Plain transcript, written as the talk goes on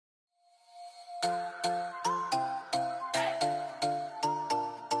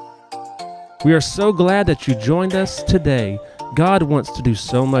We are so glad that you joined us today. God wants to do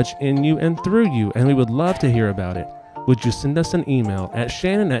so much in you and through you, and we would love to hear about it. Would you send us an email at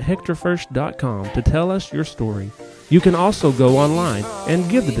shannon@hectorfirst.com to tell us your story? You can also go online and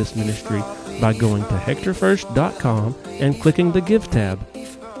give to this ministry by going to hectorfirst.com and clicking the Give tab.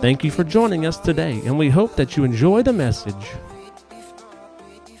 Thank you for joining us today, and we hope that you enjoy the message.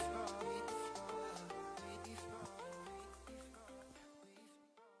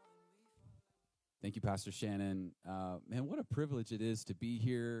 Thank you, Pastor Shannon. Man, what a privilege it is to be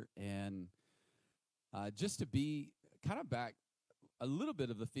here and just to be kind of back a little bit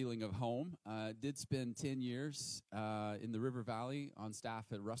of the feeling of home. Did spend 10 years in the River Valley on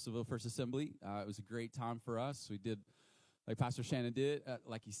staff at Russellville First Assembly. It was a great time for us. We did, like Pastor Shannon did,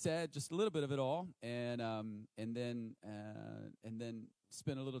 like he said, just a little bit of it all, and then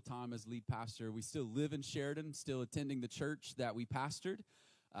spent a little time as lead pastor. We still live in Sheridan, still attending the church that we pastored.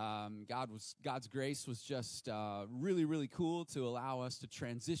 God's grace was just really, really cool to allow us to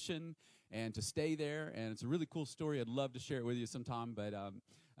transition and to stay there. And it's a really cool story. I'd love to share it with you sometime. But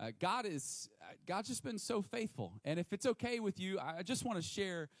God's just been so faithful. And if it's okay with you, I just want to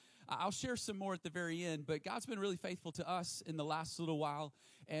share. I'll share some more at the very end. But God's been really faithful to us in the last little while,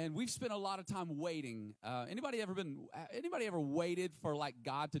 and we've spent a lot of time waiting. Anybody ever waited for like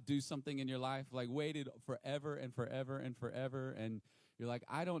God to do something in your life? Like waited forever and forever and forever, and you're like,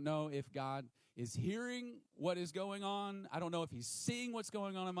 I don't know if God is hearing what is going on. I don't know if he's seeing what's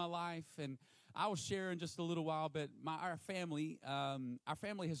going on in my life. And I will share in just a little while, but our family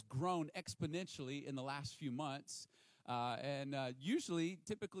has grown exponentially in the last few months.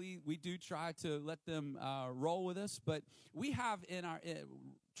 Typically, we do try to let them roll with us. But we have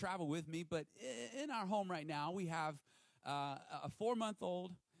travel with me, but in our home right now, we have a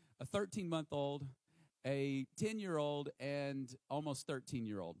 4-month-old, a 13-month-old, a 10-year-old, and almost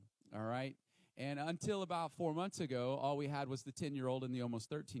 13-year-old, all right? And until about 4 months ago, all we had was the 10-year-old and the almost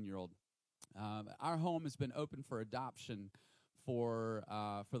 13-year-old. Our home has been open for adoption for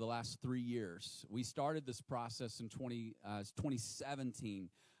the last 3 years. We started this process in 2017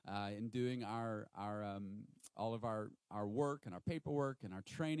 in doing all of our work and our paperwork and our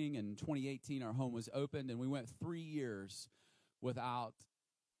training. And in 2018, our home was opened, and we went 3 years without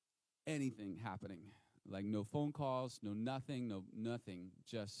anything happening. Like no phone calls, no nothing,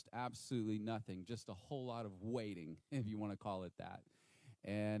 just absolutely nothing, just a whole lot of waiting, if you want to call it that.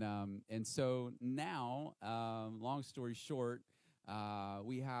 And so now, long story short,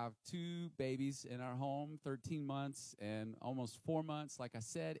 we have 2 babies in our home, 13 months and almost 4 months. Like I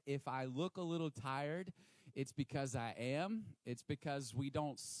said, if I look a little tired, it's because I am. It's because we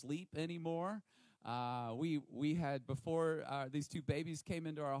don't sleep anymore. We had before these 2 babies came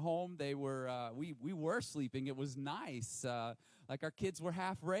into our home. They were we were sleeping. It was nice. Like our kids were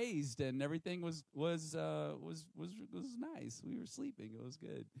half raised, and everything was nice. We were sleeping. It was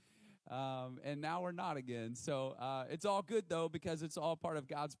good. And now we're not again. So it's all good though, because it's all part of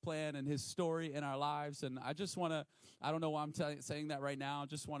God's plan and His story in our lives. And I just want to. I don't know why I'm saying that right now. I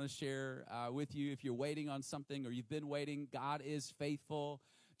just want to share with you, if you're waiting on something or you've been waiting, God is faithful.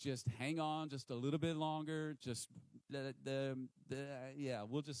 Just hang on just a little bit longer. Just we'll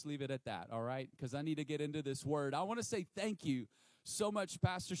just leave it at that, all right? Because I need to get into this word. I want to say thank you so much,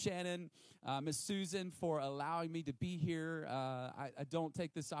 Pastor Shannon, Miss Susan, for allowing me to be here. I don't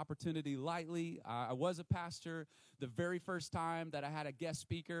take this opportunity lightly. I was a pastor. The very first time that I had a guest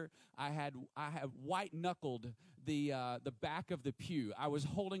speaker, I had white-knuckled the back of the pew. I was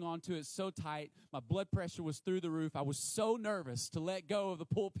holding on to it so tight. My blood pressure was through the roof. I was so nervous to let go of the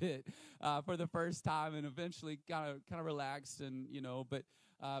pulpit for the first time, and eventually kind of relaxed, and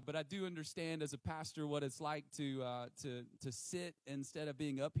but I do understand as a pastor what it's like to sit instead of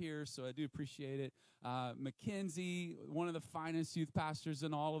being up here, so I do appreciate it. Mackenzie, one of the finest youth pastors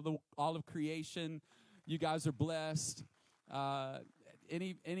in all of creation. You guys are blessed.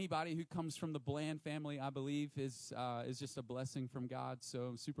 Anybody who comes from the Bland family, I believe, is just a blessing from God. So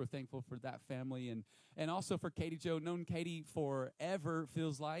I'm super thankful for that family, and also for Katie Jo. Known Katie forever,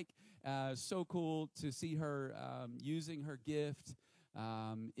 feels like. So cool to see her using her gift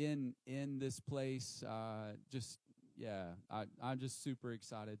in this place. I'm just super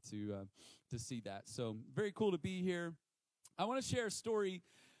excited to see that. So very cool to be here. I want to share a story.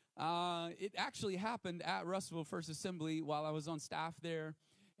 It actually happened at Russellville First Assembly while I was on staff there,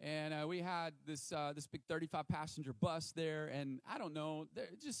 and we had this big 35-passenger bus there, and I don't know,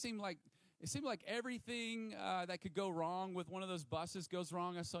 it just seemed like everything that could go wrong with one of those buses goes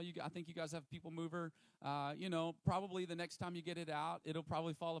wrong. I think you guys have people mover. Probably the next time you get it out, it'll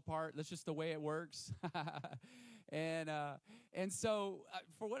probably fall apart. That's just the way it works. And so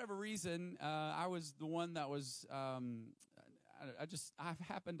for whatever reason, I was the one that was. I've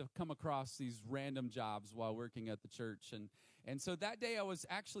happened to come across these random jobs while working at the church, and so that day I was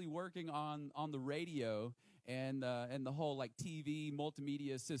actually working on the radio and the whole like TV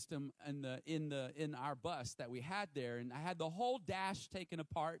multimedia system in our bus that we had there, and I had the whole dash taken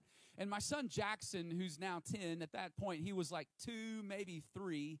apart. And my son Jackson, who's now 10, at that point he was like 2, maybe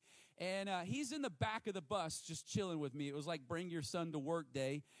 3, and he's in the back of the bus just chilling with me. It was like bring your son to work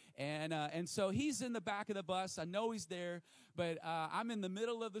day, and so he's in the back of the bus. I know he's there, but I'm in the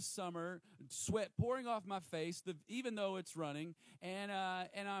middle of the summer, sweat pouring off my face, even though it's running, and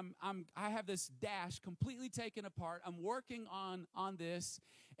I have this dash completely taken apart. I'm working on this,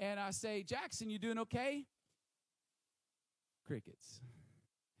 and I say, Jackson, you doing okay? Crickets.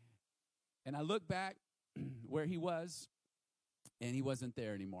 And I look back where he was, and he wasn't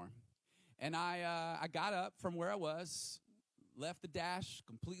there anymore. And I got up from where I was, left the dash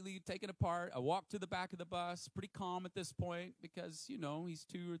completely taken apart. I walked to the back of the bus, pretty calm at this point because, he's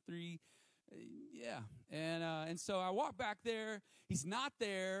 2 or 3. And so I walk back there. He's not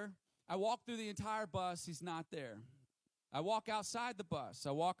there. I walk through the entire bus. He's not there. I walk outside the bus.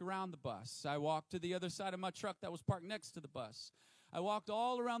 I walk around the bus. I walk to the other side of my truck that was parked next to the bus. I walked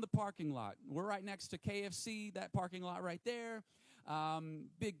all around the parking lot. We're right next to KFC, that parking lot right there.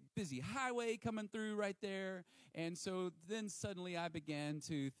 Big, busy highway coming through right there. And so then suddenly I began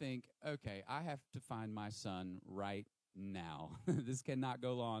to think, okay, I have to find my son right now. This cannot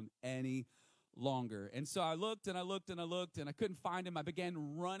go on any longer. And so I looked and I looked and I looked and I couldn't find him. I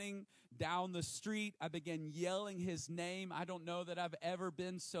began running down the street. I began yelling his name. I don't know that I've ever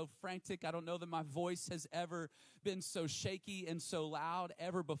been so frantic. I don't know that my voice has ever been so shaky and so loud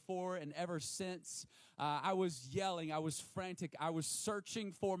ever before and ever since. I was yelling. I was frantic. I was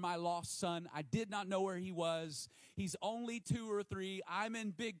searching for my lost son. I did not know where he was. He's only 2 or 3. I'm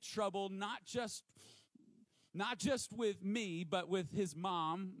in big trouble, not just with me, but with his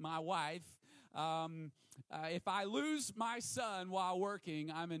mom, my wife. If I lose my son while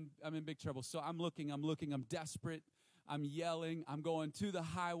working, I'm in big trouble. So I'm looking, I'm desperate. I'm yelling. I'm going to the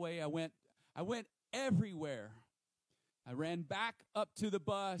highway. I went everywhere. I ran back up to the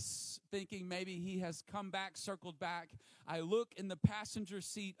bus thinking maybe he has come back, circled back. I look in the passenger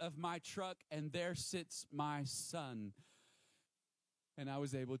seat of my truck and there sits my son. And I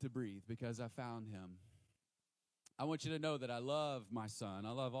was able to breathe because I found him. I want you to know that I love my son.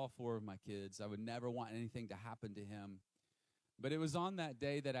 I love all 4 of my kids. I would never want anything to happen to him. But it was on that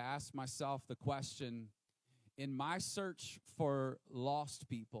day that I asked myself the question, in my search for lost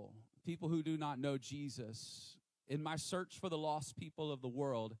people, people who do not know Jesus, in my search for the lost people of the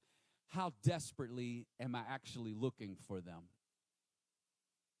world, how desperately am I actually looking for them?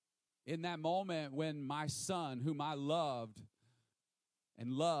 In that moment when my son, whom I loved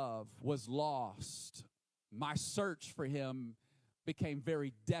and love, was lost, my search for him became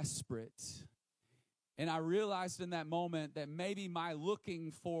very desperate. And I realized in that moment that maybe my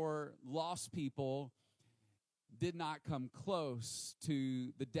looking for lost people did not come close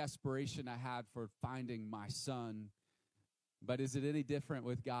to the desperation I had for finding my son. But is it any different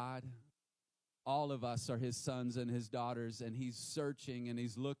with God? All of us are his sons and his daughters, and he's searching and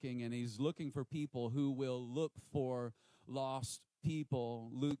he's looking for people who will look for lost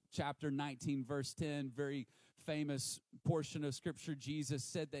people. Luke chapter 19, verse 10, very famous portion of Scripture. Jesus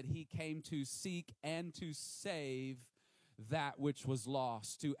said that he came to seek and to save that which was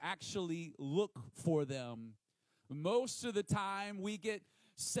lost, to actually look for them. Most of the time, we get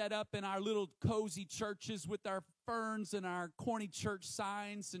set up in our little cozy churches with our ferns and our corny church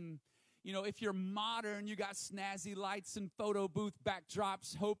signs. And, if you're modern, you got snazzy lights and photo booth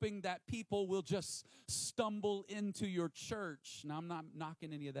backdrops, hoping that people will just stumble into your church. Now, I'm not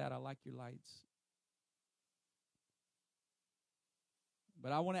knocking any of that. I like your lights.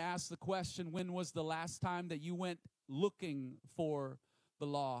 But I want to ask the question, when was the last time that you went looking for the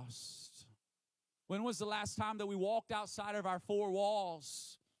lost? When was the last time that we walked outside of our 4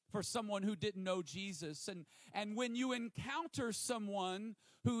 walls for someone who didn't know Jesus? And when you encounter someone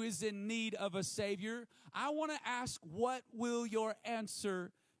who is in need of a Savior, I want to ask, what will your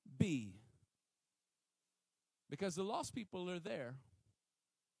answer be? Because the lost people are there,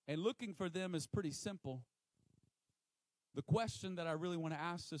 and looking for them is pretty simple. The question that I really want to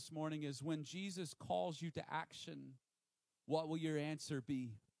ask this morning is, when Jesus calls you to action, what will your answer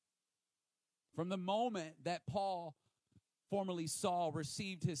be? From the moment that Paul, formerly Saul,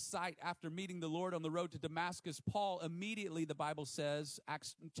 received his sight after meeting the Lord on the road to Damascus, Paul immediately, the Bible says,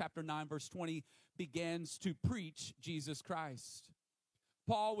 Acts chapter 9, verse 20, begins to preach Jesus Christ.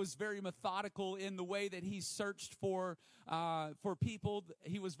 Paul was very methodical in the way that he searched for people.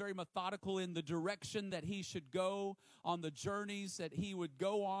 He was very methodical in the direction that he should go on the journeys that he would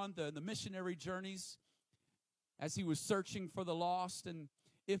go on, the missionary journeys, as he was searching for the lost. And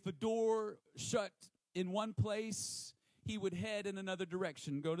if a door shut in one place, he would head in another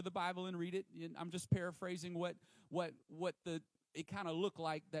direction. Go to the Bible and read it. I'm just paraphrasing what it kind of looked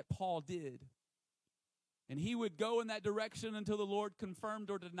like that Paul did. And he would go in that direction until the Lord confirmed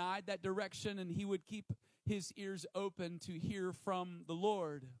or denied that direction, and he would keep his ears open to hear from the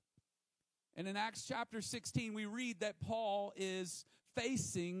Lord. And in Acts chapter 16, we read that Paul is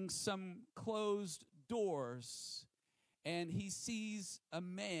facing some closed doors, and he sees a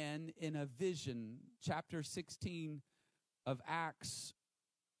man in a vision. Chapter 16 of Acts,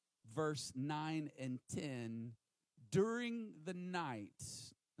 verse 9 and 10, during the night.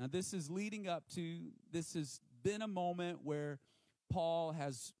 Now, this has been a moment where Paul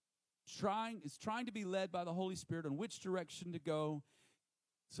is trying to be led by the Holy Spirit on which direction to go.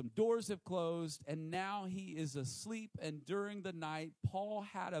 Some doors have closed, and now he is asleep. And during the night, Paul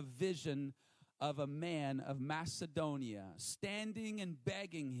had a vision of a man of Macedonia standing and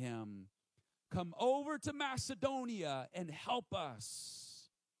begging him, "Come over to Macedonia and help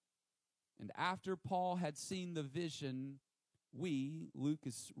us." And after Paul had seen the vision, Luke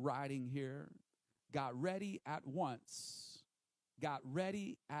is writing here, got ready at once to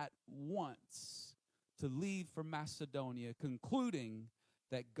leave for Macedonia, concluding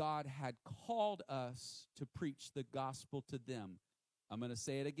that God had called us to preach the gospel to them. I'm going to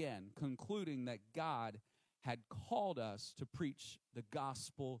say it again, concluding that God had called us to preach the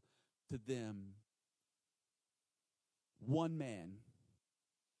gospel to them. One man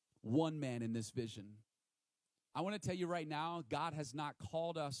in this vision. I want to tell you right now, God has not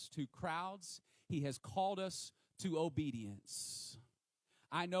called us to crowds. He has called us to obedience.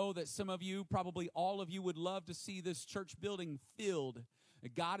 I know that some of you, probably all of you, would love to see this church building filled.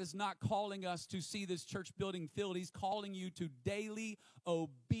 God is not calling us to see this church building filled. He's calling you to daily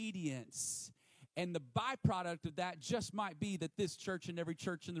obedience. And the byproduct of that just might be that this church and every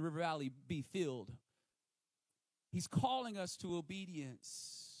church in the River Valley be filled. He's calling us to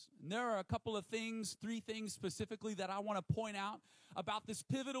obedience. And there are a couple of things, 3 things specifically that I want to point out about this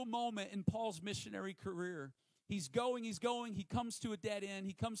pivotal moment in Paul's missionary career. He's going, he comes to a dead end,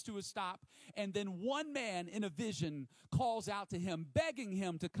 he comes to a stop, and then one man in a vision calls out to him, begging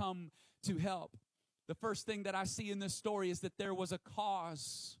him to come to help. The first thing that I see in this story is that there was a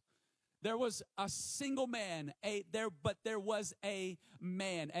cause. There was a single man, but there was a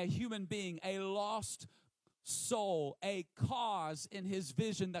man, a human being, a lost soul, a cause in his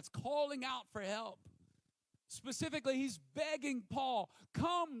vision that's calling out for help. Specifically, he's begging Paul,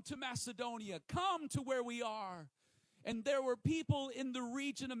 come to Macedonia, come to where we are. And there were people in the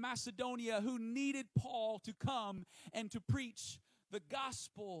region of Macedonia who needed Paul to come and to preach the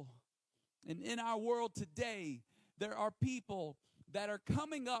gospel. And in our world today, there are people that are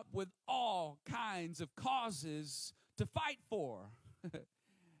coming up with all kinds of causes to fight for. I'm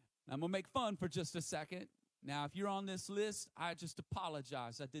going to make fun for just a second. Now, if you're on this list, I just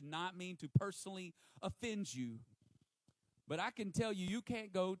apologize. I did not mean to personally offend you. But I can tell you, you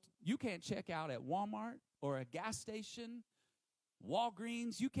can't check out at Walmart or a gas station,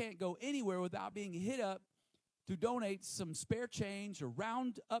 Walgreens. You can't go anywhere without being hit up to donate some spare change or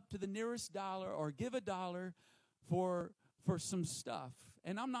round up to the nearest dollar or give $1 for some stuff.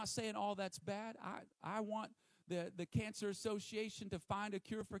 And I'm not saying all that's bad. I want the Cancer Association to find a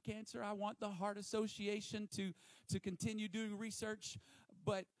cure for cancer. I want the Heart Association to continue doing research.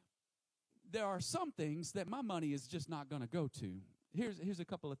 But there are some things that my money is just not going to go to. Here's a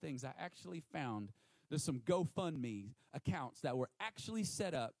couple of things I actually found. There's some GoFundMe accounts that were actually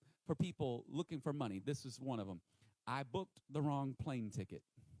set up for people looking for money. This is one of them. I booked the wrong plane ticket.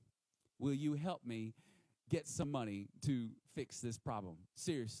 Will you help me get some money to fix this problem?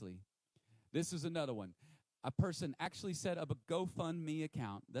 Seriously. This is another one. A person actually set up a GoFundMe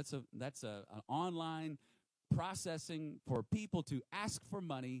account. That's an online processing for people to ask for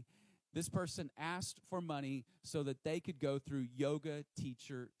money. This person asked for money so that they could go through yoga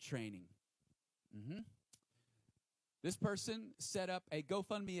teacher training. This person set up a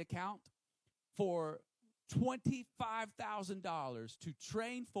GoFundMe account for $25,000 to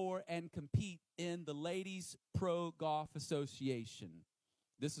train for and compete in the Ladies Pro Golf Association.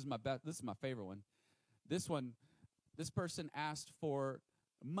 This is my favorite one. This person asked for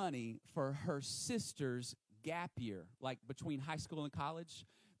money for her sister's gap year, like between high school and college.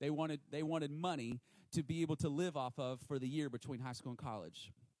 They wanted money to be able to live off of for the year between high school and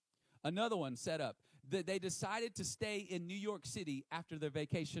college. Another one set up. they decided to stay in New York City after their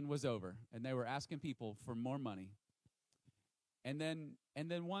vacation was over, and they were asking people for more money. And then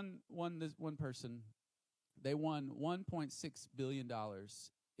one person, they won $1.6 billion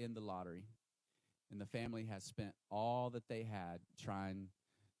in the lottery, and the family has spent all that they had trying.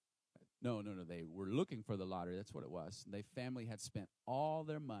 No, they were looking for the lottery. That's what it was. The family had spent all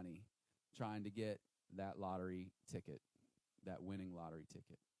their money trying to get that lottery ticket, that winning lottery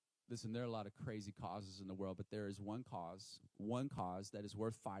ticket. Listen, there are a lot of crazy causes in the world, but there is one cause that is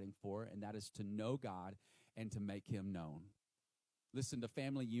worth fighting for, and that is to know God and to make him known. Listen, the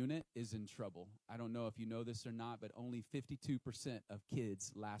family unit is in trouble. I don't know if you know this or not, but only 52% of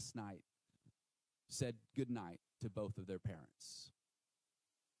kids last night said goodnight to both of their parents.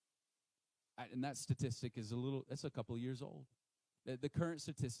 And that statistic is that's a couple of years old. The current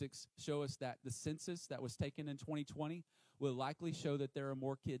statistics show us that the census that was taken in 2020 will likely show that there are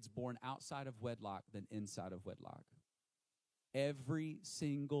more kids born outside of wedlock than inside of wedlock. Every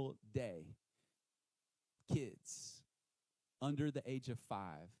single day, kids under the age of 5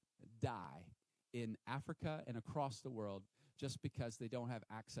 die in Africa and across the world just because they don't have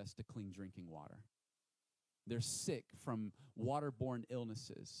access to clean drinking water. They're sick from waterborne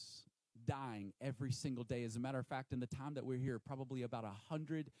illnesses, dying every single day. As a matter of fact, in the time that we're here, probably about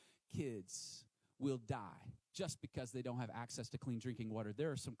 100 kids will die just because they don't have access to clean drinking water.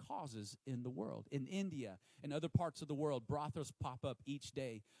 There are some causes in the world. In India and other parts of the world, brothels pop up each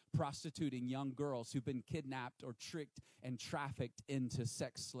day, prostituting young girls who've been kidnapped or tricked and trafficked into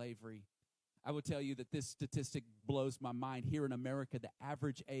sex slavery. I will tell you that this statistic blows my mind. Here in America, the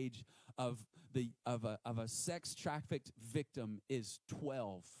average age of a sex trafficked victim is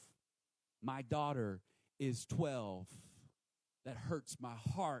 12. My daughter is 12. That hurts my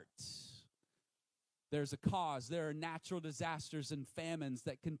heart. There's a cause. There are natural disasters and famines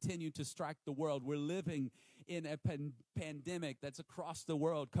that continue to strike the world. We're living in a pandemic that's across the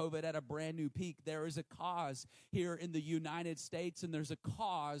world. COVID at a brand new peak. There is a cause here in the United States, and there's a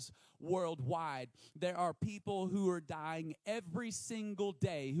cause worldwide. There are people who are dying every single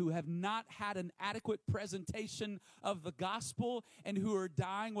day who have not had an adequate presentation of the gospel and who are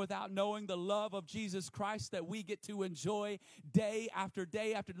dying without knowing the love of Jesus Christ that we get to enjoy day after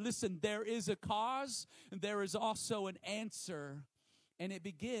day after. Listen, there is a cause, and there is also an answer, and it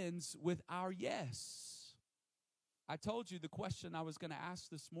begins with our yes. I told you the question I was going to ask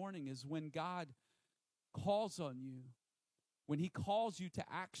this morning is, when God calls on you, when he calls you to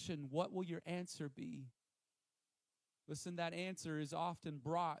action, what will your answer be? Listen, that answer is often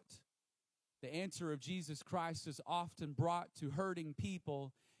brought, the answer of Jesus Christ is often brought to hurting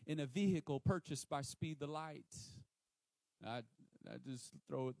people in a vehicle purchased by Speed the Light. I just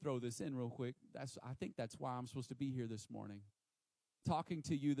throw this in real quick. I think that's why I'm supposed to be here this morning, talking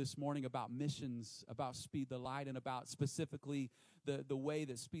to you this morning about missions, about Speed the Light, and about specifically the way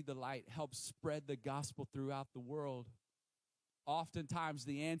that Speed the Light helps spread the gospel throughout the world. Oftentimes,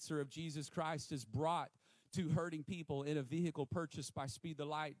 the answer of Jesus Christ is brought to hurting people in a vehicle purchased by Speed the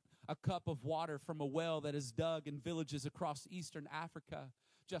Light, a cup of water from a well that is dug in villages across eastern Africa.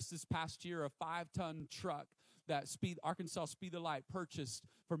 Just this past year, a 5-ton truck that Arkansas Speed the Light purchased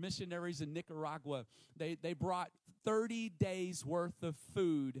for missionaries in Nicaragua. They brought 30 days worth of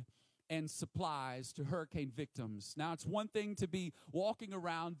food and supplies to hurricane victims. Now, it's one thing to be walking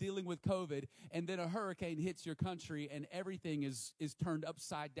around dealing with COVID, and then a hurricane hits your country and everything is turned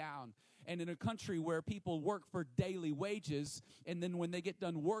upside down. And in a country where people work for daily wages, and then when they get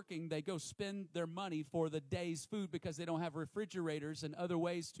done working, they go spend their money for the day's food because they don't have refrigerators and other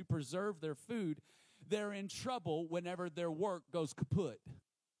ways to preserve their food, they're in trouble whenever their work goes kaput.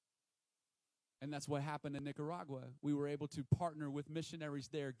 And that's what happened in Nicaragua. We were able to partner with missionaries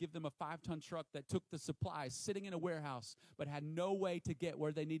there, give them a 5-ton truck that took the supplies sitting in a warehouse, but had no way to get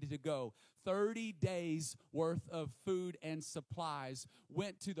where they needed to go. 30 days worth of food and supplies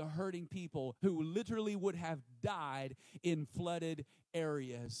went to the hurting people who literally would have died in flooded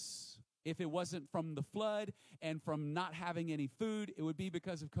areas. If it wasn't from the flood and from not having any food, it would be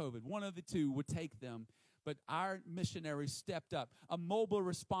because of COVID. One of the two would take them. But our missionaries stepped up. A mobile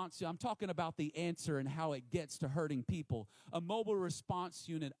response, I'm talking about the answer and how it gets to hurting people. A mobile response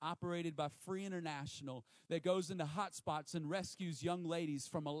unit operated by Free International that goes into hotspots and rescues young ladies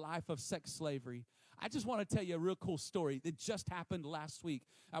from a life of sex slavery. I just want to tell you a real cool story that just happened last week.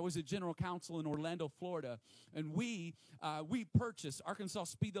 I was at General Council in Orlando, Florida, and we purchased, Arkansas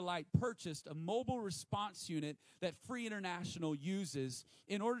Speed the Light purchased a mobile response unit that Free International uses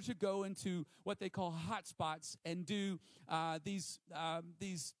in order to go into what they call hotspots and do what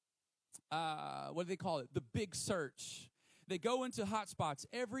do they call it? The big search. They go into hot spots.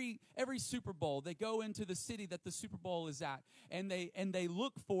 Every Super Bowl, they go into the city that the Super Bowl is at, and they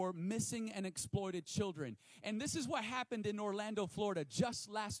look for missing and exploited children. And this is what happened in Orlando, Florida just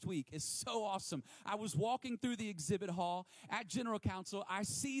last week. It's so awesome. I was walking through the exhibit hall at General Council. I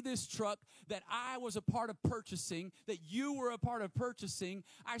see this truck that I was a part of purchasing, that you were a part of purchasing.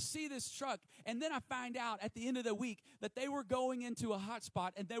 I see this truck, and then I find out at the end of the week that they were going into a hot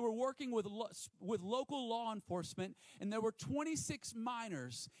spot, and they were working with local law enforcement, and there were 26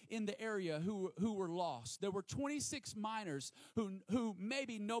 minors in the area who were lost. There were 26 minors who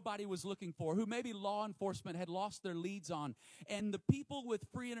maybe nobody was looking for, who maybe law enforcement had lost their leads on. And the people with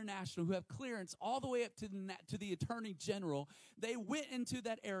Free International, who have clearance all the way up to the Attorney General, they went into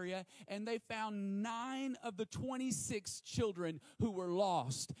that area and they found 9 of the 26 children who were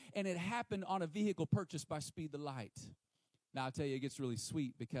lost. And it happened on a vehicle purchased by Speed the Light. Now, I'll tell you, it gets really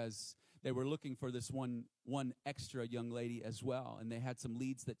sweet because they were looking for this one extra young lady as well, and they had some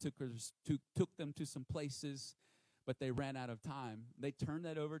leads that took them to some places, but they ran out of time. They turned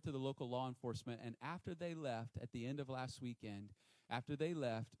that over to the local law enforcement, and after they left at the end of last weekend, after they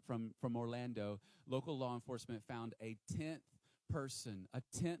left from Orlando, local law enforcement found a 10th person, a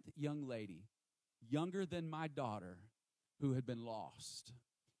 10th young lady, younger than my daughter, who had been lost.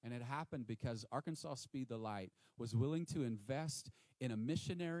 And it happened because Arkansas Speed the Light was willing to invest in a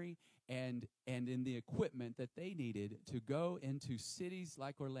missionary and in the equipment that they needed to go into cities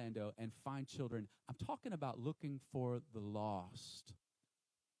like Orlando and find children. I'm talking about looking for the lost.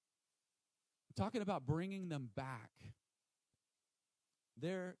 I'm talking about bringing them back.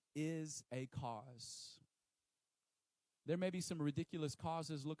 There is a cause. There may be some ridiculous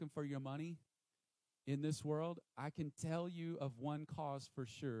causes looking for your money in this world. I can tell you of one cause for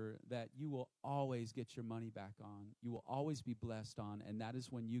sure that you will always get your money back on. You will always be blessed on, and that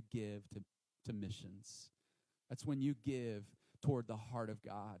is when you give to missions. That's when you give toward the heart of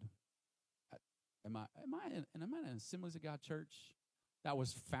God. Am I in an Assemblies of God church that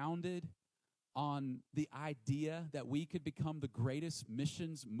was founded on the idea that we could become the greatest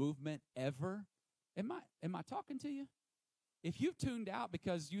missions movement ever? Am I talking to you? If you've tuned out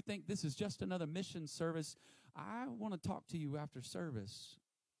because you think this is just another mission service, I want to talk to you after service.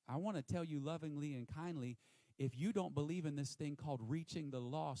 I want to tell you lovingly and kindly, if you don't believe in this thing called reaching the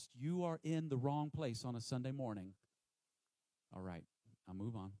lost, you are in the wrong place on a Sunday morning. All right, I'll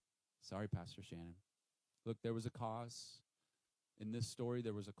move on. Sorry, Pastor Shannon. Look, there was a cause. In this story,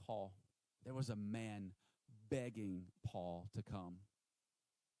 there was a call. There was a man begging Paul to come.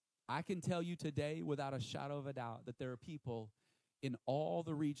 I can tell you today without a shadow of a doubt that there are people in all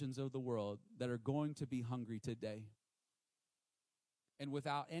the regions of the world that are going to be hungry today. And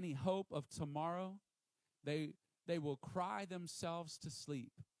without any hope of tomorrow, they will cry themselves to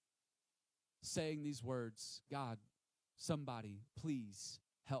sleep, saying these words, God, somebody, please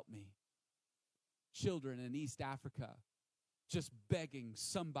help me. Children in East Africa just begging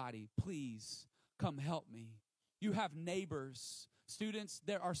somebody, please come help me. You have neighbors. Students,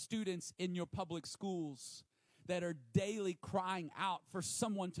 there are students in your public schools that are daily crying out for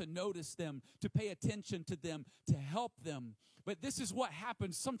someone to notice them, to pay attention to them, to help them. But this is what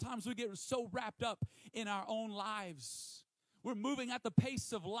happens. Sometimes we get so wrapped up in our own lives. We're moving at the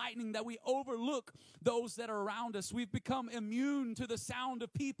pace of lightning that we overlook those that are around us. We've become immune to the sound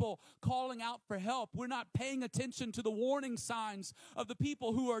of people calling out for help. We're not paying attention to the warning signs of the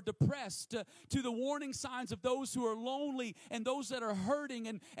people who are depressed, to the warning signs of those who are lonely and those that are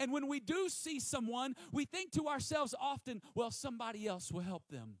hurting. And when we do see someone, we think to ourselves often, well, somebody else will help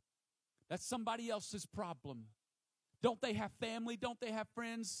them. That's somebody else's problem. Don't they have family? Don't they have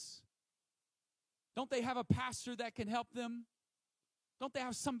friends? Don't they have a pastor that can help them? Don't they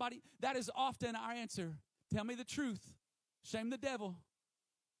have somebody? That is often our answer. Tell me the truth. Shame the devil.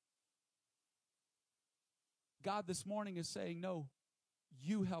 God this morning is saying, no,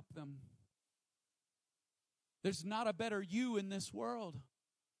 you help them. There's not a better you in this world.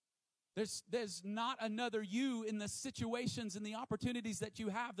 There's not another you in the situations and the opportunities that you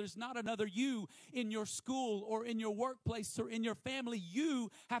have. There's not another you in your school or in your workplace or in your family. You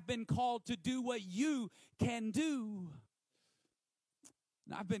have been called to do what you can do.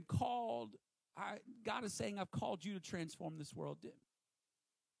 And I've been called, God is saying, I've called you to transform this world.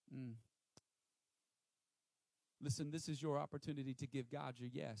 Listen, this is your opportunity to give God your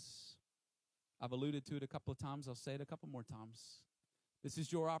yes. I've alluded to it a couple of times. I'll say it a couple more times. This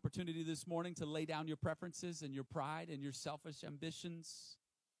is your opportunity this morning to lay down your preferences and your pride and your selfish ambitions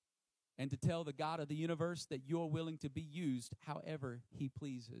and to tell the God of the universe that you're willing to be used however he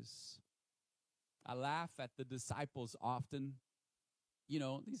pleases. I laugh at the disciples often. You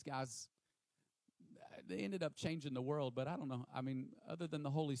know, these guys, they ended up changing the world, but I don't know. I mean, other than the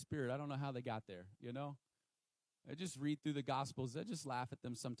Holy Spirit, I don't know how they got there, you know? I just read through the Gospels. I just laugh at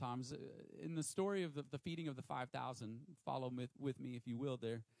them sometimes. In the story of the feeding of the 5,000, follow with me if you will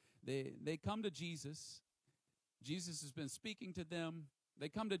there. They come to Jesus. Jesus has been speaking to them. They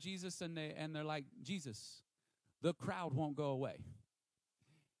come to Jesus and they're like, Jesus, the crowd won't go away.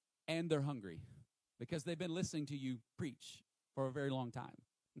 And they're hungry because they've been listening to you preach for a very long time.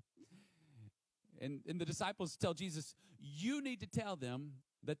 And the disciples tell Jesus, you need to tell them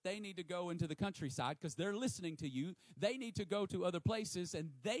that they need to go into the countryside because they're listening to you. They need to go to other places, and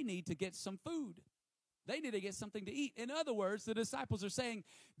they need to get some food. They need to get something to eat. In other words, the disciples are saying,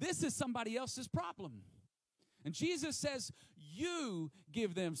 this is somebody else's problem. And Jesus says, you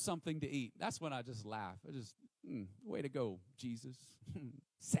give them something to eat. That's when I just laugh. I just, way to go, Jesus.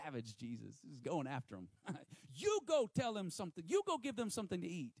 Savage Jesus is going after them. You go tell them something. You go give them something to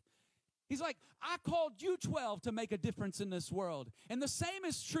eat. He's like, I called you 12 to make a difference in this world. And the same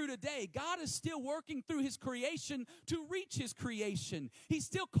is true today. God is still working through his creation to reach his creation. He's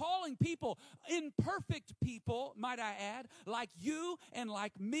still calling people, imperfect people, might I add, like you and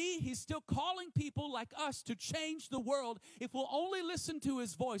like me. He's still calling people like us to change the world if we'll only listen to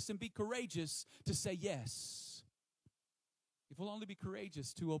his voice and be courageous to say yes. If we'll only be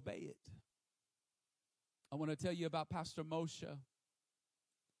courageous to obey it. I want to tell you about Pastor Moshe.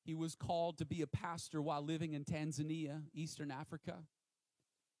 He was called to be a pastor while living in Tanzania, Eastern Africa.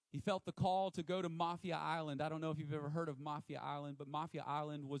 He felt the call to go to Mafia Island. I don't know if you've ever heard of Mafia Island, but Mafia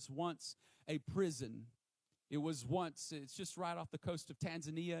Island was once a prison. It's just right off the coast of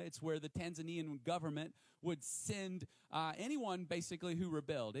Tanzania. It's where the Tanzanian government would send anyone basically who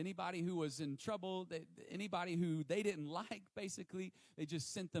rebelled, anybody who was in trouble, anybody who they didn't like, basically, they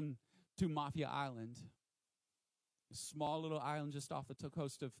just sent them to Mafia Island. A small little island just off the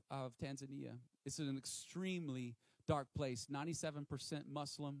coast of Tanzania. It's an extremely dark place, 97%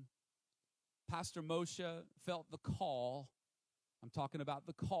 Muslim. Pastor Moshe felt the call. I'm talking about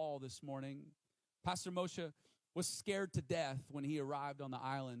the call this morning. Pastor Moshe was scared to death when he arrived on the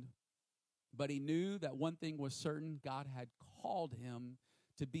island, but he knew that one thing was certain: God had called him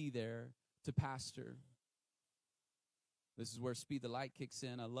to be there to pastor. This is where Speed the Light kicks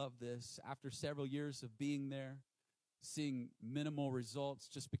in. I love this. After several years of being there, seeing minimal results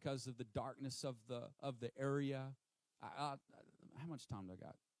just because of the darkness of the area. How much time do I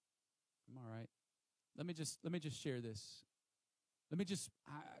got? I'm all right. Let me just share this.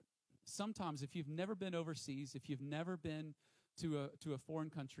 Sometimes if you've never been overseas, if you've never been to a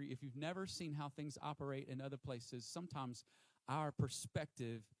foreign country, if you've never seen how things operate in other places, sometimes our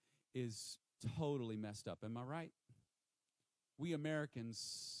perspective is totally messed up. Am I right? We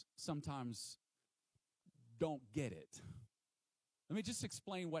Americans sometimes don't get it. Let me just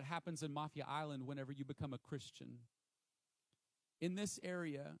explain what happens in Mafia Island whenever you become a Christian. In this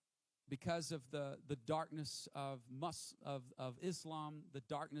area, because of the darkness of Islam, the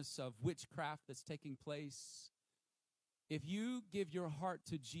darkness of witchcraft that's taking place, if you give your heart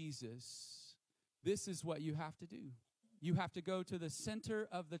to Jesus, this is what you have to do. You have to go to the center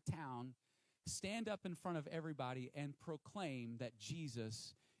of the town, stand up in front of everybody, and proclaim that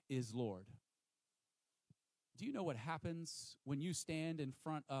Jesus is Lord. Do you know what happens when you stand in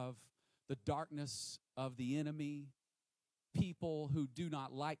front of the darkness of the enemy, people who do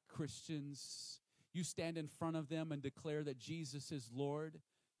not like Christians? You stand in front of them and declare that Jesus is Lord.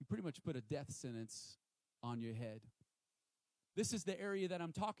 You pretty much put a death sentence on your head. This is the area that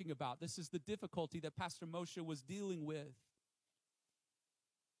I'm talking about. This is the difficulty that Pastor Moshe was dealing with.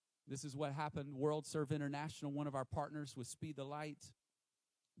 This is what happened. World Serve International, one of our partners with Speed the Light,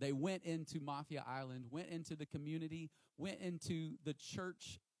 they went into Mafia Island, went into the community, went into the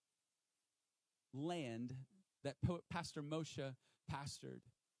church land that Pastor Moshe pastored,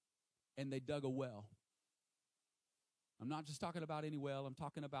 and they dug a well. I'm not just talking about any well. I'm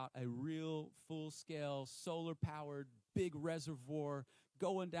talking about a real full-scale, solar-powered, big reservoir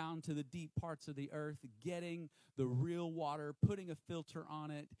going down to the deep parts of the earth, getting the real water, putting a filter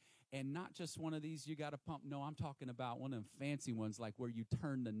on it, and not just one of these you got to pump. No, I'm talking about one of them fancy ones, like where you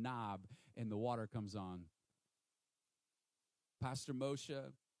turn the knob and the water comes on. Pastor Moshe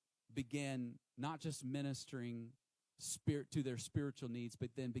began not just ministering to their spiritual needs, but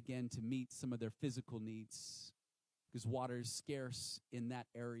then began to meet some of their physical needs, because water is scarce in that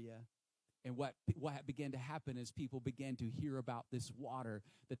area. And what began to happen is people began to hear about this water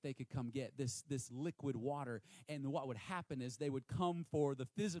that they could come get, this liquid water. And what would happen is they would come for the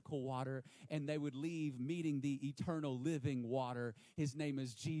physical water, and they would leave meeting the eternal living water. His name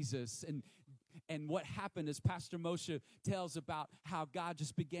is Jesus. And what happened is Pastor Moshe tells about how God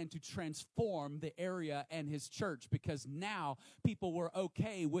just began to transform the area and his church, because now people were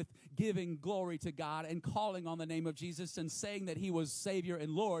okay with giving glory to God and calling on the name of Jesus and saying that he was Savior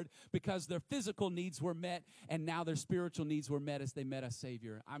and Lord, because their physical needs were met and now their spiritual needs were met as they met a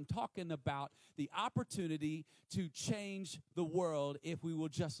Savior. I'm talking about the opportunity to change the world if we will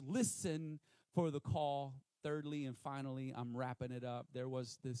just listen for the call. Thirdly and finally, I'm wrapping it up. There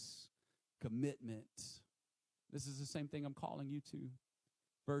was this commitment. This is the same thing I'm calling you to.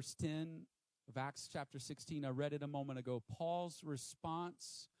 Verse 10 of Acts chapter 16, I read it a moment ago. Paul's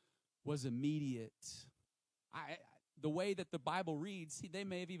response was immediate. The way that the Bible reads, they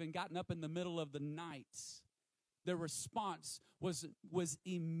may have even gotten up in the middle of the night. Their response was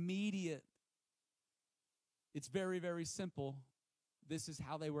immediate. It's very, very simple. This is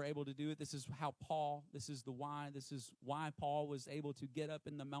how they were able to do it. This is why Paul was able to get up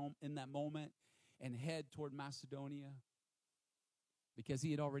in that moment and head toward Macedonia, because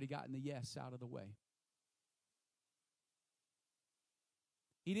he had already gotten the yes out of the way.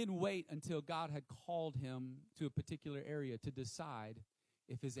 He didn't wait until God had called him to a particular area to decide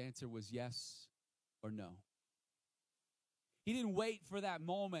if his answer was yes or no. He didn't wait for that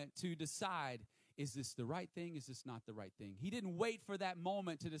moment to decide, is this the right thing? Is this not the right thing? He didn't wait for that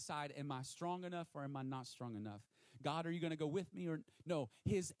moment to decide, am I strong enough or am I not strong enough? God, are you going to go with me or no?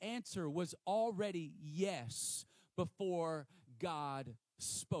 His answer was already yes before God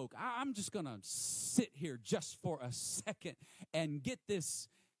spoke. I'm just going to sit here just for a second and get this.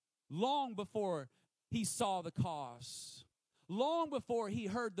 Long before he saw the cause, long before he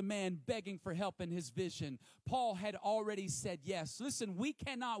heard the man begging for help in his vision, Paul had already said yes. Listen, we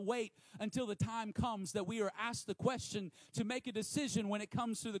cannot wait until the time comes that we are asked the question to make a decision when it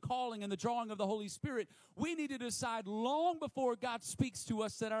comes to the calling and the drawing of the Holy Spirit. We need to decide long before God speaks to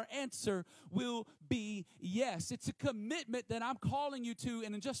us that our answer will be yes. It's a commitment that I'm calling you to,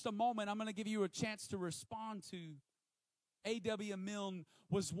 and in just a moment, I'm going to give you a chance to respond to. A.W. Milne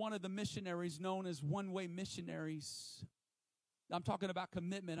was one of the missionaries known as one-way missionaries. I'm talking about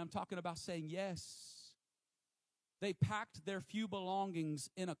commitment. I'm talking about saying yes. They packed their few belongings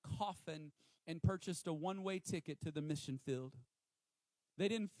in a coffin and purchased a one-way ticket to the mission field. They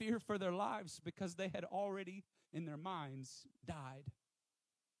didn't fear for their lives because they had already, in their minds, died.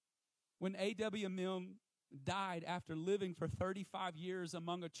 When A.W. Milne died after living for 35 years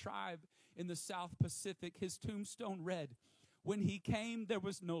among a tribe in the South Pacific, his tombstone read, "When he came, there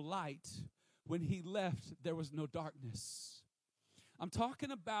was no light. When he left, there was no darkness." I'm talking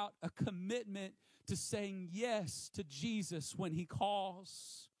about a commitment to saying yes to Jesus when he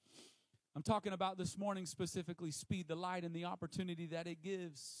calls. I'm talking about this morning specifically Speed the Light and the opportunity that it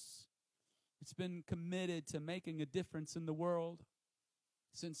gives. It's been committed to making a difference in the world.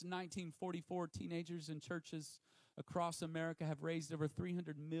 Since 1944, teenagers in churches across America have raised over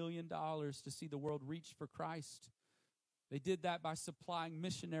 $300 million to see the world reach for Christ. They did that by supplying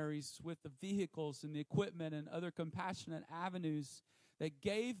missionaries with the vehicles and the equipment and other compassionate avenues that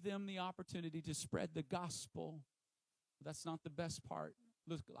gave them the opportunity to spread the gospel. That's not the best part.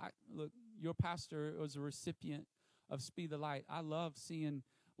 Look, your pastor was a recipient of Speed the Light. I love seeing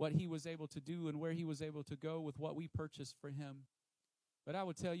what he was able to do and where he was able to go with what we purchased for him. But I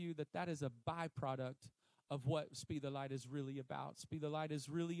would tell you that is a byproduct of what Speed the Light is really about. Speed the Light is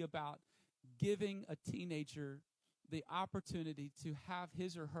really about giving a teenager the opportunity to have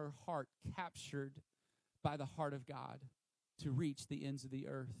his or her heart captured by the heart of God to reach the ends of the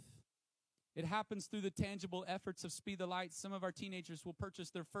earth. It happens through the tangible efforts of Speed the Light. Some of our teenagers will purchase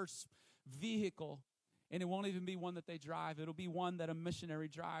their first vehicle, and it won't even be one that they drive. It'll be one that a missionary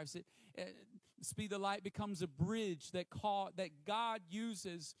drives. Speed the Light becomes a bridge that God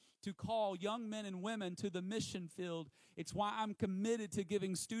uses to call young men and women to the mission field. It's why I'm committed to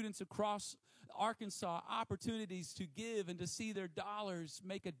giving students across Arkansas opportunities to give and to see their dollars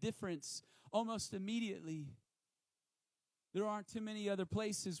make a difference almost immediately. There aren't too many other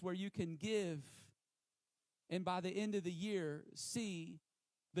places where you can give and by the end of the year see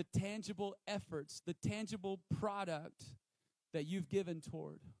the tangible efforts, the tangible product that you've given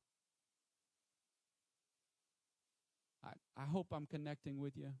toward. I hope I'm connecting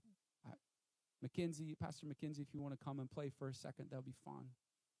with you. Pastor McKenzie, if you want to come and play for a second, that'll be fun.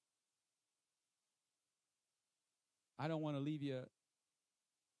 I don't want to leave you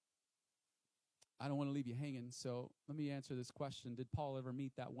hanging, so let me answer this question. Did Paul ever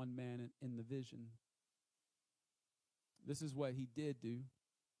meet that one man in the vision? This is what he did do.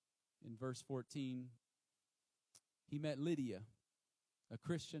 In verse 14, he met Lydia, a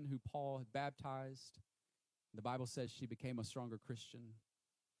Christian who Paul had baptized. The Bible says she became a stronger Christian.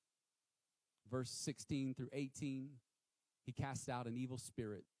 verse 16 through 18, he cast out an evil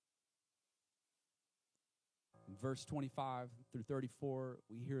spirit. In verse 25 through 34,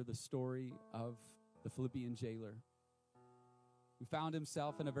 we hear the story of the Philippian jailer who found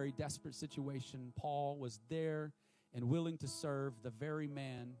himself in a very desperate situation. Paul was there and willing to serve the very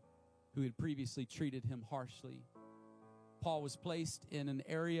man who had previously treated him harshly. Paul was placed in an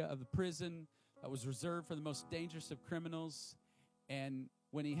area of the prison that was reserved for the most dangerous of criminals. And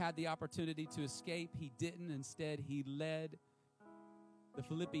when he had the opportunity to escape, he didn't. Instead, he led the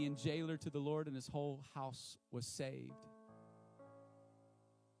Philippian jailer to the Lord, and his whole house was saved.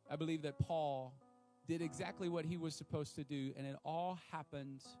 I believe that Paul did exactly what he was supposed to do, and it all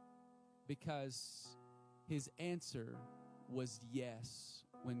happened because his answer was yes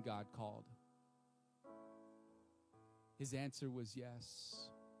when God called. His answer was yes.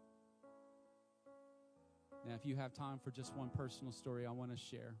 Now, if you have time for just one personal story, I want to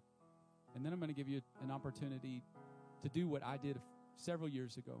share. And then I'm going to give you an opportunity to do what I did several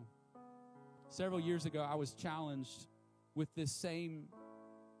years ago. Several years ago, I was challenged with this same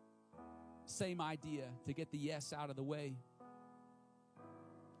idea to get the yes out of the way.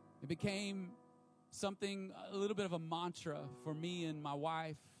 It became something, a little bit of a mantra for me and my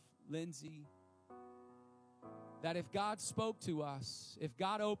wife, Lindsay, that if God spoke to us, if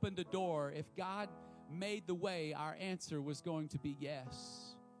God opened a door, if God made the way, our answer was going to be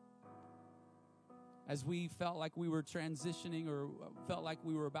yes. As we felt like we were transitioning, or felt like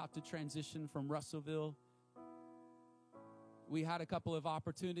we were about to transition from Russellville, we had a couple of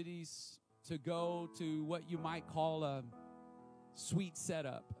opportunities to go to what you might call a sweet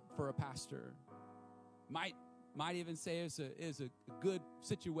setup for a pastor. Might even say is a good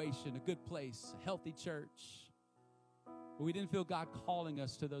situation, a good place, a healthy church. But we didn't feel God calling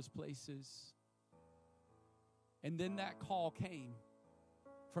us to those places. And then that call came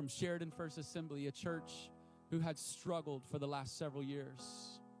from Sheridan First Assembly, a church who had struggled for the last several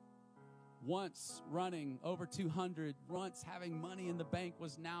years. Once running over 200, once having money in the bank,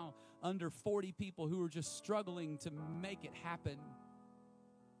 was now under 40 people who were just struggling to make it happen.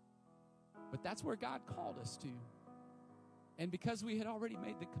 But that's where God called us to. And because we had already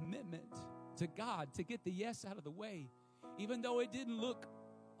made the commitment to God to get the yes out of the way, even though it didn't look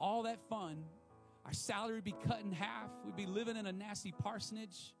all that fun, our salary would be cut in half. We'd be living in a nasty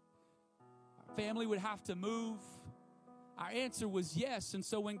parsonage. Our family would have to move. Our answer was yes. And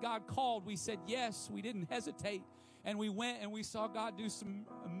so when God called, we said yes. We didn't hesitate. And we went and we saw God do some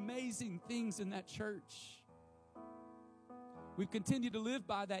amazing things in that church. We've continued to live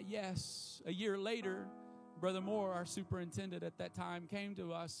by that yes. A year later, Brother Moore, our superintendent at that time, came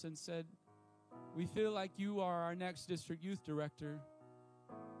to us and said, "We feel like you are our next district youth director."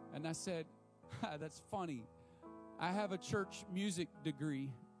 And I said, "That's funny. I have a church music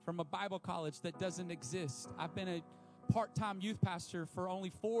degree from a Bible college that doesn't exist. I've been a part-time youth pastor for only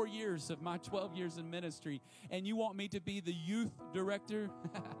 4 years of my 12 years in ministry, and you want me to be the youth director?"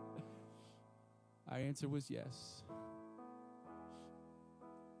 Our answer was yes.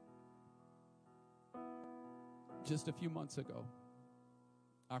 Just a few months ago,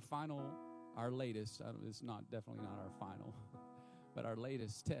 our latest, it's definitely not our final, but our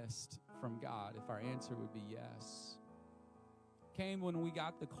latest test from God, if our answer would be yes, came when we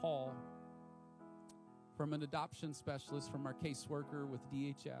got the call from an adoption specialist from our caseworker with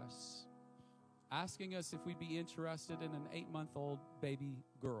DHS, asking us if we'd be interested in an 8-month-old baby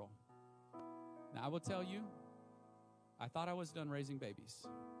girl. Now, I will tell you, I thought I was done raising babies.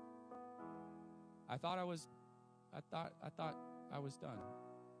 I thought I was done.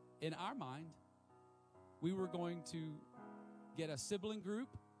 In our mind, we were going to get a sibling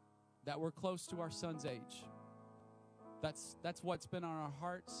group that were close to our son's age. That's what's been on our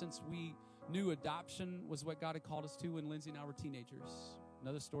heart since we knew adoption was what God had called us to when Lindsay and I were teenagers.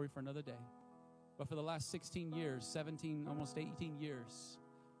 Another story for another day. But for the last 16 years, 17, almost 18 years,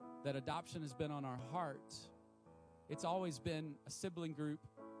 that adoption has been on our heart. It's always been a sibling group,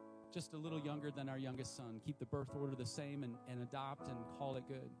 just a little younger than our youngest son. Keep the birth order the same and adopt and call it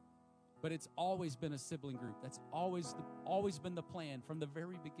good. But it's always been a sibling group. That's always been the plan from the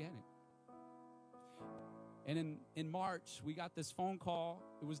very beginning. And in March, we got this phone call.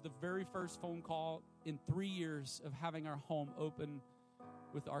 It was the very first phone call in 3 years of having our home open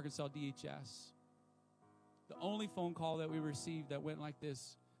with Arkansas DHS. The only phone call that we received that went like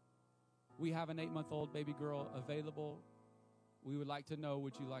this: "We have an 8-month-old baby girl available. We would like to know,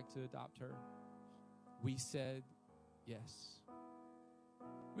 would you like to adopt her?" We said yes.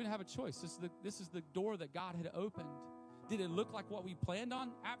 We didn't have a choice. This is the door that God had opened. Did it look like what we planned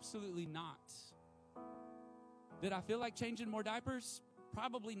on? Absolutely not. Did I feel like changing more diapers?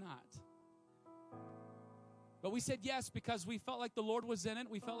 Probably not. But we said yes because we felt like the Lord was in it.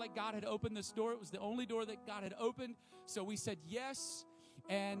 We felt like God had opened this door. It was the only door that God had opened. So we said yes.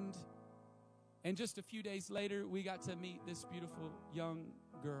 And just a few days later, we got to meet this beautiful young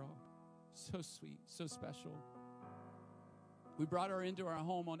girl. So sweet, so special. We brought her into our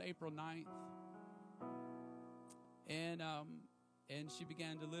home on April 9th. And she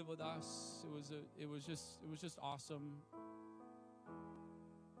began to live with us. It was just awesome.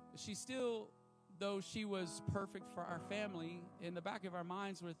 She still, though she was perfect for our family, in the back of our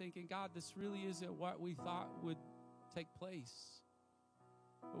minds we're thinking, God, this really isn't what we thought would take place.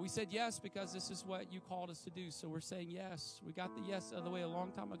 But we said yes because this is what you called us to do, so we're saying yes. We got the yes out of the way a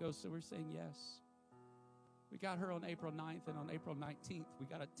long time ago, so we're saying yes. We got her on April 9th, and on April 19th, we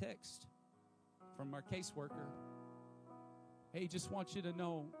got a text from our caseworker. Hey, just want you to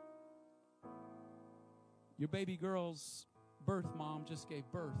know, your baby girl's birth mom just gave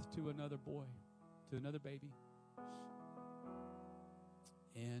birth to another boy, to another baby.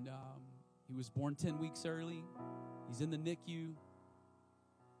 And he was born 10 weeks early. He's in the NICU.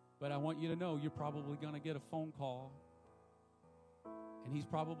 But I want you to know you're probably going to get a phone call. And he's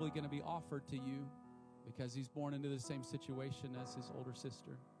probably going to be offered to you because he's born into the same situation as his older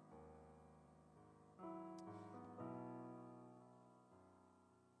sister.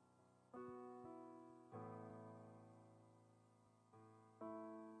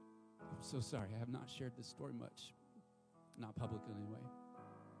 I'm so sorry. I have not shared this story much. Not publicly anyway.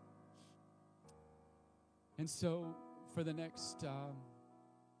 And so for the next,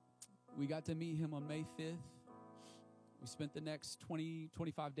 we got to meet him on May 5th. We spent the next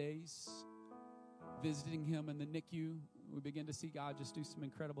 25 days visiting him in the NICU. We began to see God just do some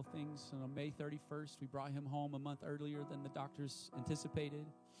incredible things. And on May 31st, we brought him home a month earlier than the doctors anticipated.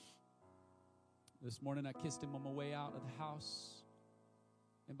 This morning, I kissed him on my way out of the house.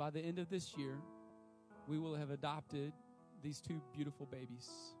 And by the end of this year, we will have adopted these two beautiful babies,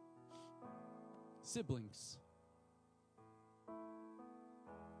 siblings.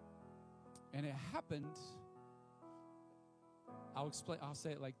 And it happened, I'll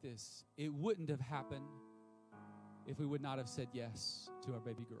say it like this. It wouldn't have happened if we would not have said yes to our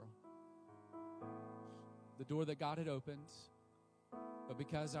baby girl. The door that God had opened, but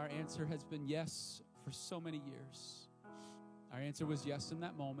because our answer has been yes for so many years, our answer was yes in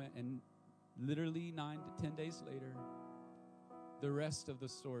that moment, and literally 9 to 10 days later, the rest of the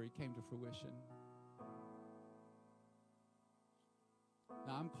story came to fruition.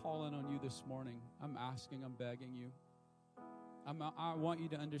 Now, I'm calling on you this morning. I'm asking, I'm begging you. I want you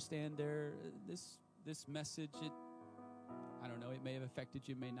to understand this message, I don't know, it may have affected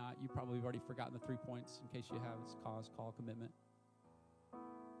you, may not. You probably have already forgotten the 3 points. In case you have, it's cause, call, commitment.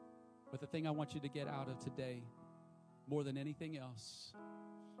 But the thing I want you to get out of today, more than anything else,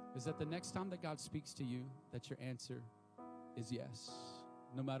 is that the next time that God speaks to you, that your answer is yes.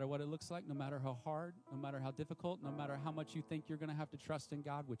 No matter what it looks like, no matter how hard, no matter how difficult, no matter how much you think you're going to have to trust in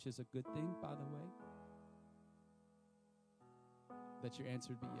God, which is a good thing, by the way, that your answer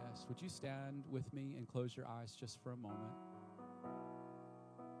would be yes. Would you stand with me and close your eyes just for a moment?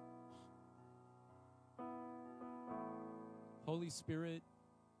 Holy Spirit,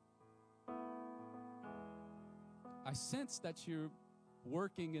 I sense that you're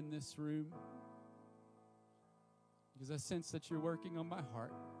working in this room because I sense that you're working on my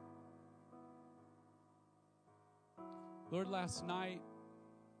heart. Lord, last night,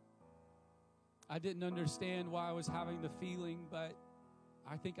 I didn't understand why I was having the feeling, but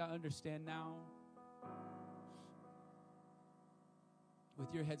I think I understand now.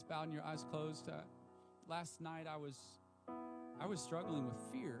 With your heads bowed and your eyes closed, last night I was struggling with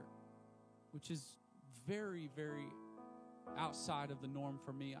fear, which is very, very outside of the norm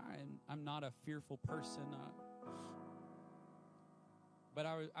for me. I'm not a fearful person. But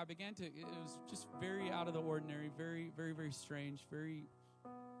I began to, it was just very out of the ordinary, very, very, very strange, very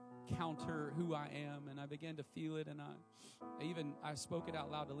counter who I am. And I began to feel it. And I spoke it out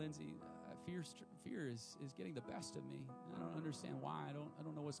loud to Lindsay. Fear is getting the best of me. I don't understand why. I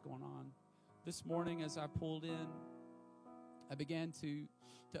don't know what's going on. This morning as I pulled in, I began to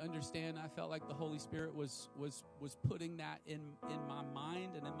understand. I felt like the Holy Spirit was putting that in my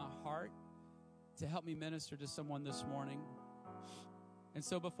mind and in my heart to help me minister to someone this morning. And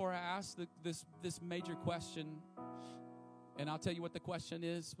so before I ask this major question, and I'll tell you what the question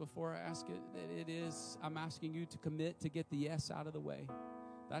is before I ask it, I'm asking you to commit to get the yes out of the way.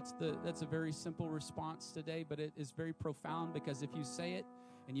 That's a very simple response today, but it is very profound, because if you say it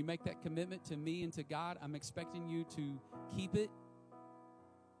and you make that commitment to me and to God, I'm expecting you to keep it.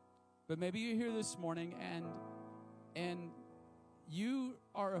 But maybe you're here this morning and you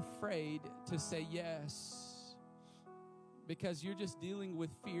are afraid to say yes because you're just dealing with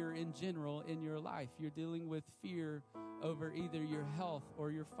fear in general in your life. You're dealing with fear over either your health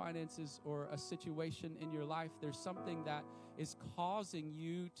or your finances or a situation in your life. There's something that is causing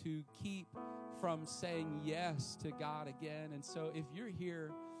you to keep from saying yes to God again. And so if you're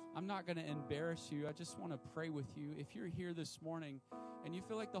here, I'm not going to embarrass you. I just want to pray with you. If you're here this morning and you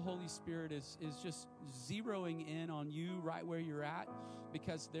feel like the Holy Spirit is just zeroing in on you right where you're at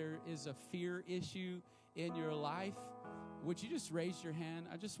because there is a fear issue in your life, would you just raise your hand?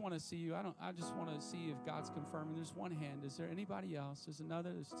 I just want to see you. I just want to see if God's confirming. There's one hand. Is there anybody else? There's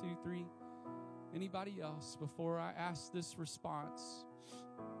another. There's 2, 3. Anybody else before I ask this response?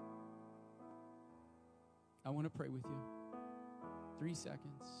 I want to pray with you. 3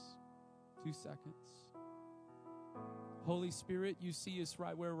 seconds. 2 seconds. Holy Spirit, you see us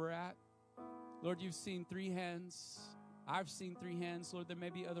right where we're at. Lord, you've seen 3 hands. I've seen 3 hands. Lord, there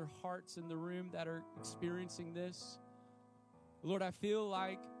may be other hearts in the room that are experiencing this. Lord, I feel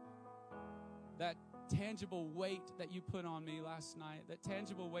like that tangible weight that you put on me last night, that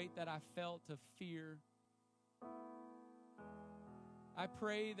tangible weight that I felt of fear. I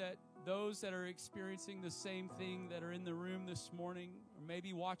pray that those that are experiencing the same thing that are in the room this morning, or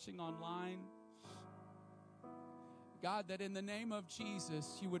maybe watching online, God, that in the name of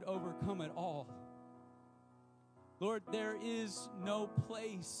Jesus, you would overcome it all. Lord, there is no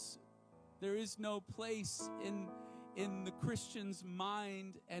place in the Christian's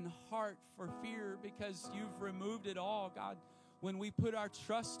mind and heart for fear because you've removed it all, God. When we put our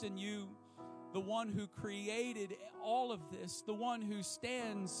trust in you, the one who created all of this, the one who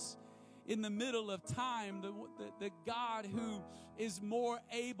stands in the middle of time, the God who is more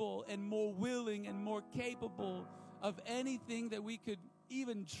able and more willing and more capable of anything that we could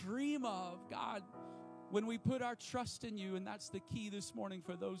even dream of, God, when we put our trust in you, and that's the key this morning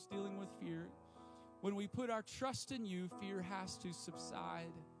for those dealing with fear. When we put our trust in you, fear has to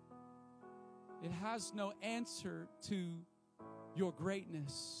subside. It has no answer to your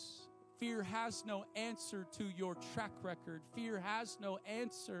greatness. Fear has no answer to your track record. Fear has no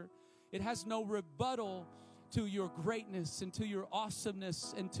answer. It has no rebuttal to your greatness and to your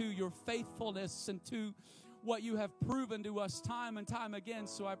awesomeness and to your faithfulness and to what you have proven to us time and time again.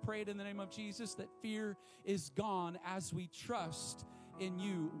 So I prayed in the name of Jesus that fear is gone as we trust in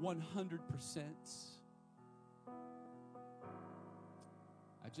you 100%.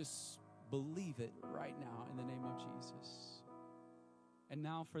 I just believe it right now in the name of Jesus. And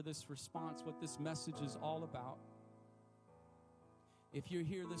now for this response, what this message is all about. If you're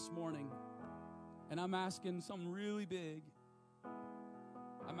here this morning, and I'm asking something really big,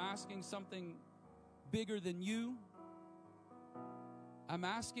 I'm asking something bigger than you. I'm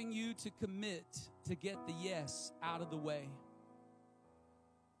asking you to commit to get the yes out of the way.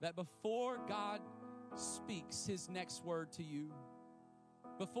 That before God speaks his next word to you,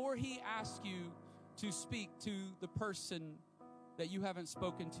 before he asks you to speak to the person that you haven't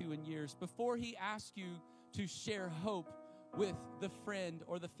spoken to in years, before he asks you to share hope with the friend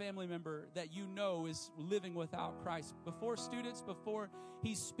or the family member that you know is living without Christ, before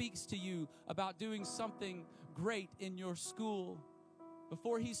he speaks to you about doing something great in your school,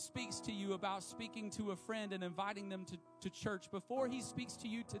 before he speaks to you about speaking to a friend and inviting them to church, before he speaks to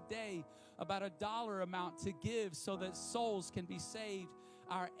you today about a dollar amount to give so that souls can be saved,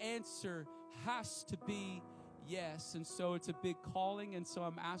 our answer has to be yes. And so it's a big calling, and so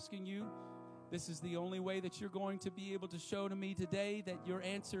I'm asking you, this is the only way that you're going to be able to show to me today that your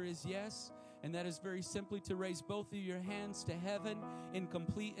answer is yes. And that is very simply to raise both of your hands to heaven in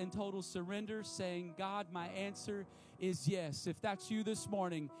complete and total surrender, saying, God, my answer is yes. If that's you this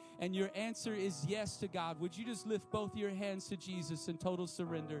morning and your answer is yes to God, would you just lift both your hands to Jesus in total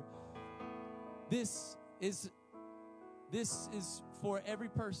surrender? This is for every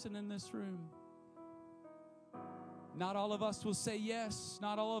person in this room. Not all of us will say yes.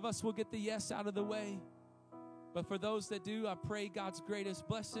 Not all of us will get the yes out of the way. But for those that do, I pray God's greatest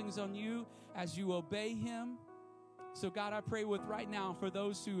blessings on you as you obey him. So God, I pray with right now for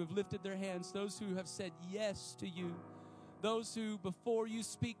those who have lifted their hands, those who have said yes to you, those who before you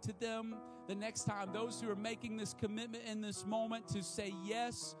speak to them the next time, those who are making this commitment in this moment to say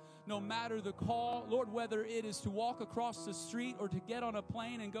yes, no matter the call, Lord, whether it is to walk across the street or to get on a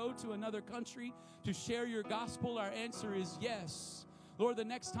plane and go to another country to share your gospel, our answer is yes. Lord, the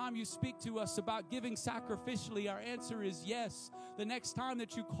next time you speak to us about giving sacrificially, our answer is yes. The next time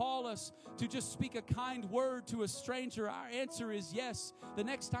that you call us to just speak a kind word to a stranger, our answer is yes. The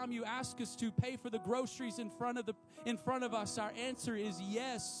next time you ask us to pay for the groceries in front of us, our answer is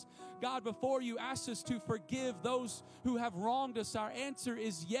yes. God, before you ask us to forgive those who have wronged us, our answer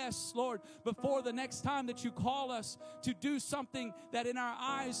is yes, Lord. Before the next time that you call us to do something that in our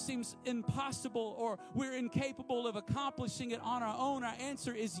eyes seems impossible or we're incapable of accomplishing it on our own, our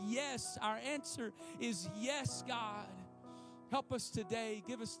answer is yes. Our answer is yes, God. Help us today.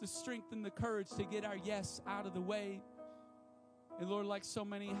 Give us the strength and the courage to get our yes out of the way. And Lord, like so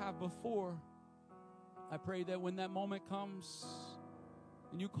many have before, I pray that when that moment comes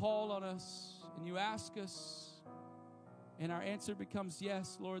and you call on us and you ask us and our answer becomes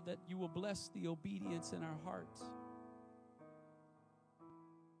yes, Lord, that you will bless the obedience in our heart.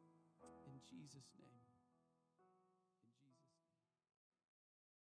 In Jesus' name.